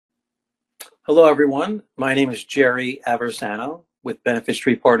Hello, everyone. My name is Jerry Aversano with Benefit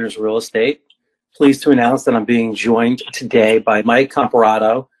Street Partners Real Estate. Pleased to announce that I'm being joined today by Mike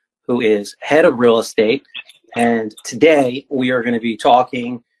Comparato, who is head of real estate. And today we are going to be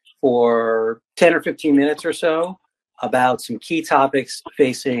talking for 10 or 15 minutes or so about some key topics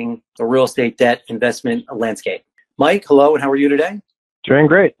facing the real estate debt investment landscape. Mike, hello, and how are you today? Doing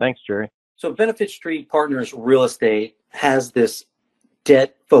great. Thanks, Jerry. So Benefit Street Partners Real Estate has this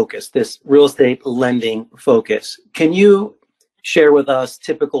debt focus, this real estate lending focus. Can you share with us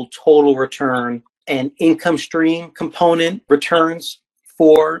typical total return and income stream component returns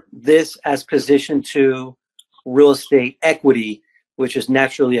for this as positioned to real estate equity, which is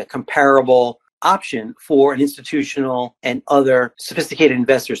naturally a comparable option for an institutional and other sophisticated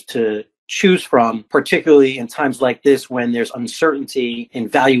investors to choose from, particularly in times like this when there's uncertainty in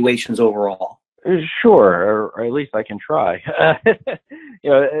valuations overall? Sure, or at least I can try.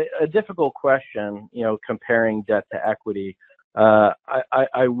 A difficult question, comparing debt to equity.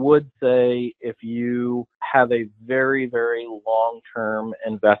 I would say if you have a very, very long-term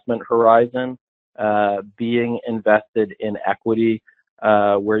investment horizon, being invested in equity,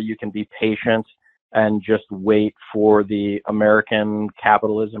 where you can be patient and just wait for the American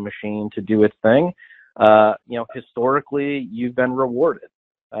capitalism machine to do its thing, historically, you've been rewarded.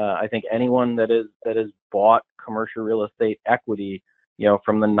 I think anyone that has bought commercial real estate equity,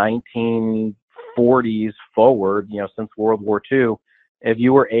 from the 1940s forward, since World War II, if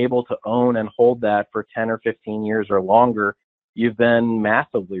you were able to own and hold that for 10 or 15 years or longer, you've been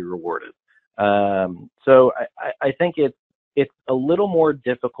massively rewarded. So I think it's a little more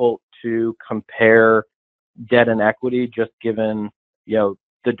difficult to compare debt and equity just given, the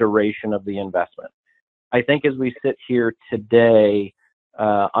duration of the investment. I think as we sit here today,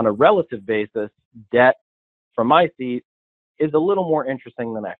 on a relative basis, debt, from my seat, is a little more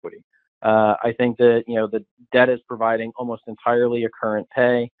interesting than equity. I think that, the debt is providing almost entirely a current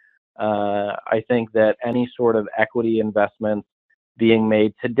pay. I think that any sort of equity investments being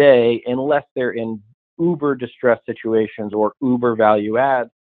made today, unless they're in uber distressed situations or uber value add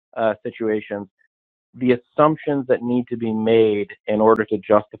situations, the assumptions that need to be made in order to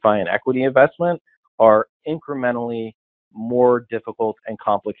justify an equity investment are incrementally more difficult and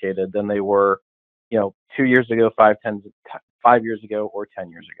complicated than they were, 2 years ago, 5 years ago, or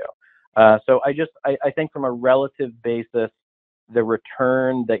 10 years ago. So I think from a relative basis, the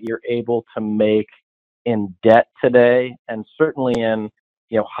return that you're able to make in debt today, and certainly in,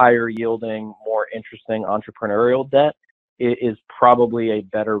 higher yielding, more interesting entrepreneurial debt, is probably a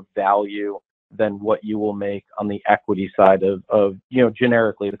better value than what you will make on the equity side of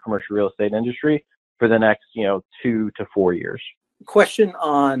generically the commercial real estate industry for the next, 2 to 4 years. Question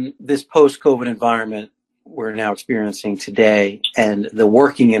on this post-COVID environment we're now experiencing today and the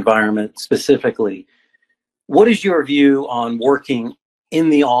working environment specifically. What is your view on working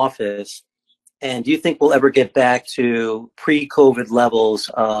in the office? And do you think we'll ever get back to pre-COVID levels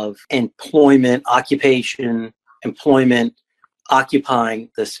of employment occupying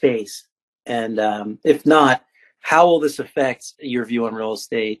the space? And if not, how will this affect your view on real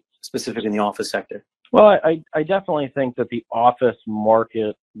estate, specifically in the office sector? Well, I definitely think that the office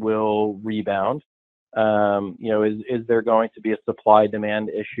market will rebound. Is there going to be a supply-demand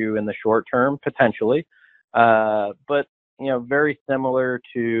issue in the short term? Potentially. But, very similar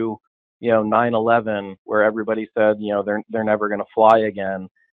to, 9/11, where everybody said, they're never going to fly again.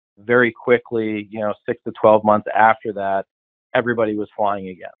 Very quickly, 6 to 12 months after that, everybody was flying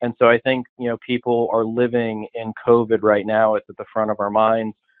again. And so I think, people are living in COVID right now. It's at the front of our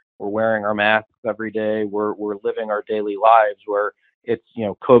minds. We're wearing our masks every day. We're living our daily lives where it's,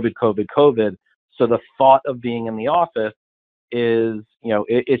 COVID, COVID, COVID. So the thought of being in the office is,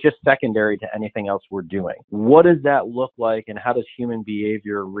 it's just secondary to anything else we're doing. What does that look like, and how does human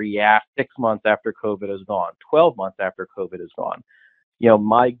behavior react 6 months after COVID is gone, 12 months after COVID is gone?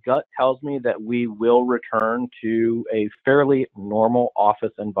 My gut tells me that we will return to a fairly normal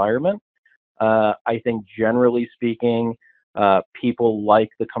office environment. I think generally speaking, people like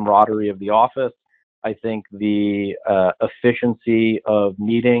the camaraderie of the office. I think the efficiency of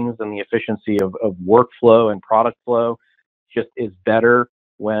meetings and the efficiency of workflow and product flow just is better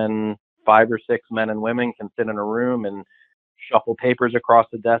when 5 or 6 men and women can sit in a room and shuffle papers across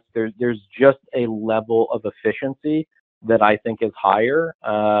the desk. There's just a level of efficiency that I think is higher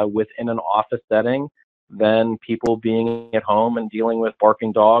within an office setting than people being at home and dealing with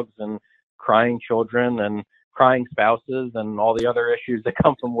barking dogs and crying children and crying spouses and all the other issues that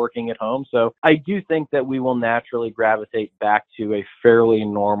come from working at home. So I do think that we will naturally gravitate back to a fairly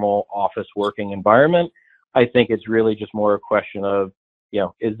normal office working environment. I think it's really just more a question of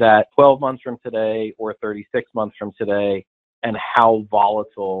is that 12 months from today or 36 months from today, and how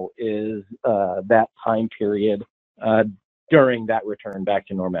volatile is that time period during that return back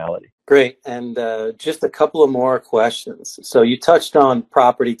to normality? Great. And just a couple of more questions. So you touched on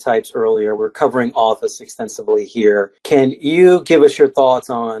property types earlier. We're covering office extensively here. Can you give us your thoughts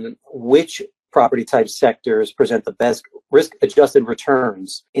on which property type sectors present the best risk-adjusted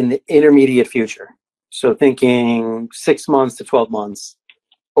returns in the intermediate future? So thinking 6 months to 12 months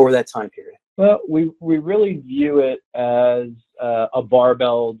over that time period. Well, we really view it as a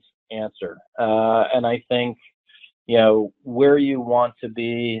barbelled answer. And I think, where you want to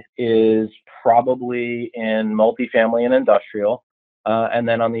be is probably in multifamily and industrial. And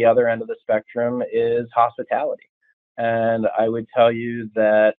then on the other end of the spectrum is hospitality. And I would tell you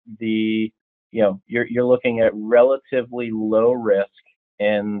that you're looking at relatively low risk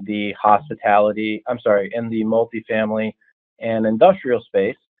in the in the multifamily and industrial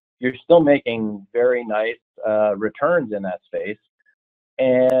space. You're still making very nice returns in that space.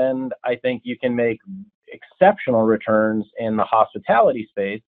 And I think you can make exceptional returns in the hospitality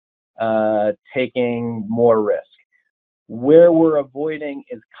space, taking more risk. Where we're avoiding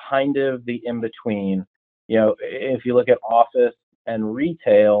is kind of the in-between. If you look at office and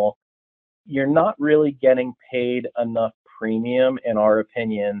retail, you're not really getting paid enough premium, in our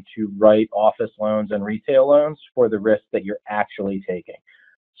opinion, to write office loans and retail loans for the risk that you're actually taking.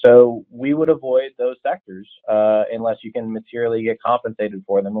 So we would avoid those sectors unless you can materially get compensated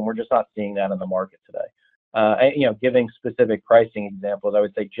for them, and we're just not seeing that in the market today. Giving specific pricing examples, I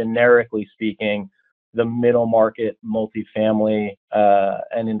would say generically speaking, the middle market, multifamily,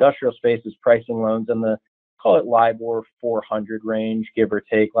 and industrial space is pricing loans in the, call it LIBOR 400 range, give or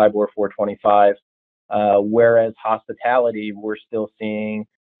take, LIBOR 425. Whereas hospitality, we're still seeing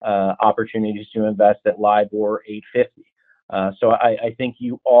opportunities to invest at LIBOR 850. So I think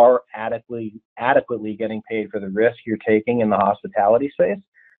you are adequately getting paid for the risk you're taking in the hospitality space.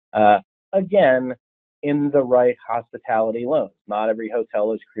 Again, in the right hospitality loans. Not every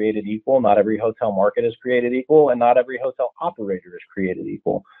hotel is created equal. Not every hotel market is created equal, and not every hotel operator is created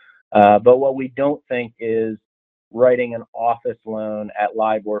equal. But what we don't think is writing an office loan at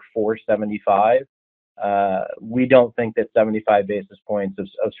LIBOR 475. We don't think that 75 basis points of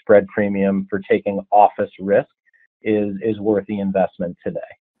spread premium for taking office risk is worth the investment today.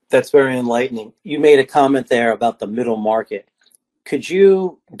 That's very enlightening. You made a comment there about the middle market. Could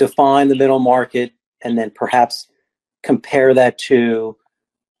you define the middle market and then perhaps compare that to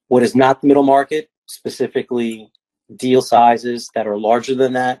what is not the middle market, specifically deal sizes that are larger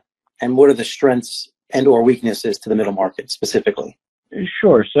than that? And what are the strengths and or weaknesses to the middle market specifically?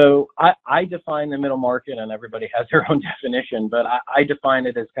 Sure. So I define the middle market, and everybody has their own definition, but I define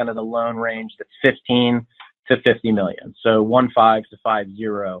it as kind of the loan range that's 15 to 50 million. So 15 to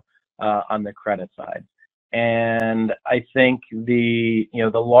 50 on the credit side. And I think the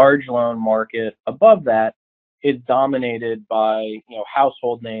large loan market above that is dominated by,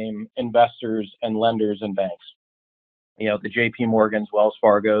 household name investors and lenders and banks. The JP Morgans, Wells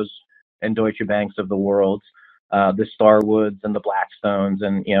Fargos, and Deutsche Banks of the world, the Starwoods and the Blackstones,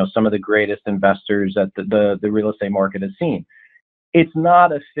 and some of the greatest investors that the real estate market has seen. It's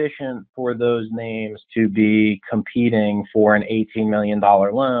not efficient for those names to be competing for an $18 million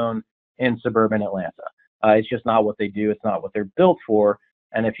loan in suburban Atlanta. It's just not what they do. It's not what they're built for.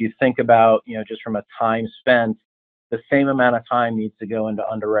 And if you think about, just from a time spent, the same amount of time needs to go into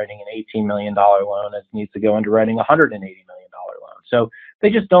underwriting an $18 million loan as needs to go underwriting a $180 million loan. So they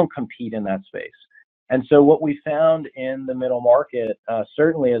just don't compete in that space. And so what we found in the middle market,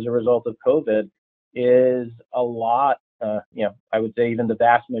 certainly as a result of COVID, is a lot, I would say even the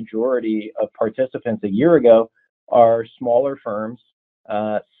vast majority of participants a year ago are smaller firms,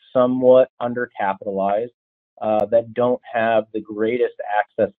 somewhat undercapitalized, that don't have the greatest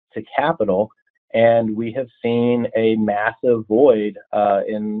access to capital. And we have seen a massive void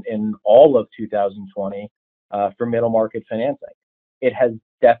in all of 2020 for middle market financing. It has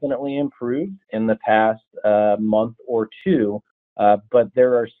definitely improved in the past month or two, but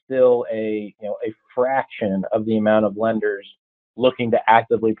there are still a fraction of the amount of lenders looking to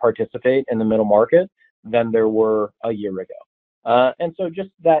actively participate in the middle market than there were a year ago. And so just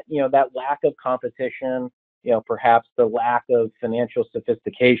that, that lack of competition, perhaps the lack of financial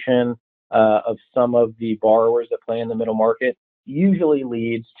sophistication of some of the borrowers that play in the middle market usually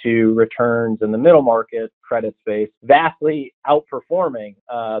leads to returns in the middle market credit space vastly outperforming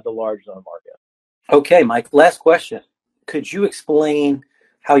the large loan market. Okay, Mike, last question. Could you explain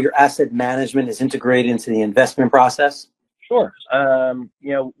how your asset management is integrated into the investment process? Sure.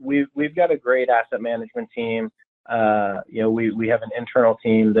 We've got a great asset management team. We have an internal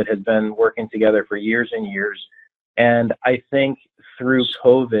team that has been working together for years and years. And I think through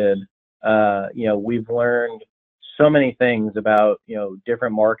COVID, we've learned so many things about,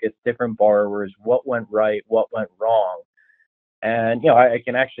 different markets, different borrowers, what went right, what went wrong. And, I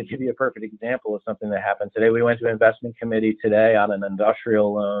can actually give you a perfect example of something that happened today. We went to investment committee today on an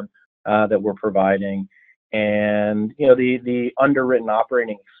industrial loan that we're providing. And, the underwritten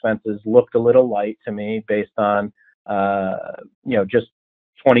operating expenses looked a little light to me based on, just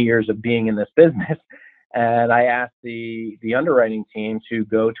 20 years of being in this business. And I asked the underwriting team to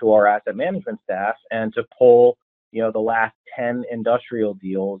go to our asset management staff and to pull, the last 10 industrial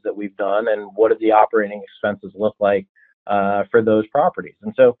deals that we've done and what do the operating expenses look like for those properties.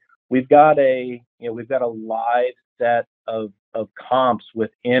 And so we've got a live set of comps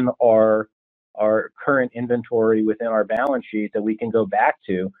within our current inventory within our balance sheet that we can go back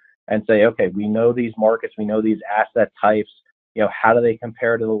to and say, okay, we know these markets, we know these asset types, how do they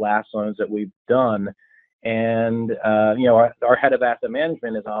compare to the last loans that we've done? And, our head of asset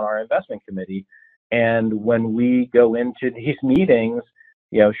management is on our investment committee. And when we go into these meetings,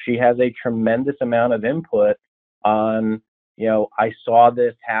 she has a tremendous amount of input on, I saw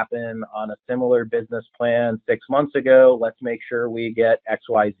this happen on a similar business plan 6 months ago. Let's make sure we get X,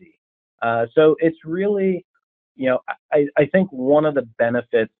 Y, Z. So it's really, I think one of the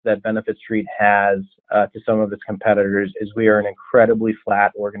benefits that Benefit Street has to some of its competitors is we are an incredibly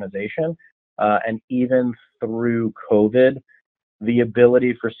flat organization. And even through COVID, the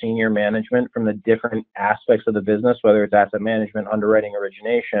ability for senior management from the different aspects of the business, whether it's asset management, underwriting,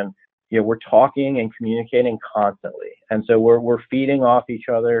 origination, we're talking and communicating constantly. And so we're feeding off each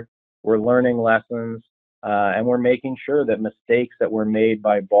other, we're learning lessons, and we're making sure that mistakes that were made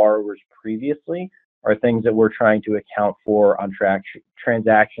by borrowers previously are things that we're trying to account for on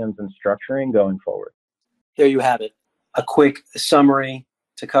transactions and structuring going forward. There you have it. A quick summary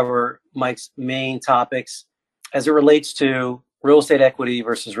to cover Mike's main topics. As it relates to real estate equity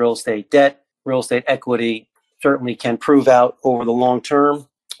versus real estate debt, real estate equity certainly can prove out over the long term,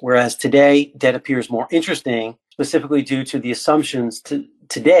 whereas today debt appears more interesting, specifically due to the assumptions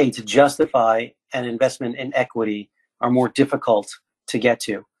today to justify an investment in equity are more difficult to get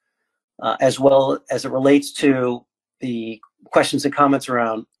to. As well as it relates to the questions and comments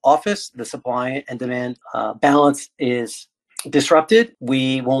around office, the supply and demand balance is disrupted.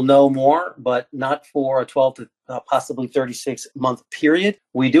 We will know more, but not for a 12 to possibly 36-month period.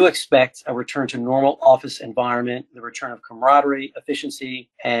 We do expect a return to normal office environment, the return of camaraderie,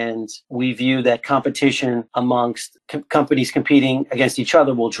 efficiency, and we view that competition amongst companies competing against each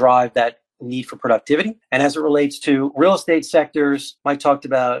other will drive that need for productivity. And as it relates to real estate sectors, Mike talked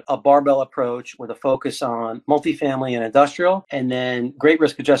about a barbell approach with a focus on multifamily and industrial, and then great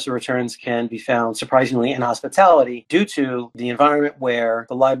risk-adjusted returns can be found surprisingly in hospitality due to the environment where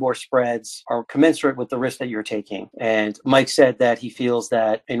the LIBOR spreads are commensurate with the risk that you're taking. And Mike said that he feels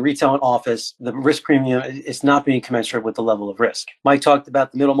that in retail and office, the risk premium is not being commensurate with the level of risk. Mike talked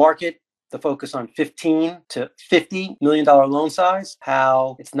about the middle market, the focus on $15 to $50 million loan size,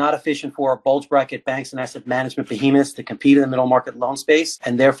 how it's not efficient for bulge bracket banks and asset management behemoths to compete in the middle market loan space,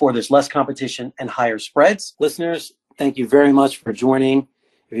 and therefore there's less competition and higher spreads. Listeners, thank you very much for joining.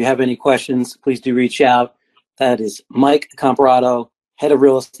 If you have any questions, please do reach out. That is Mike Comparato, head of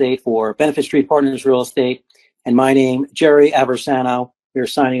real estate for Benefit Street Partners Real Estate, and my name, Jerry Aversano. We are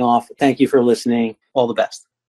signing off. Thank you for listening. All the best.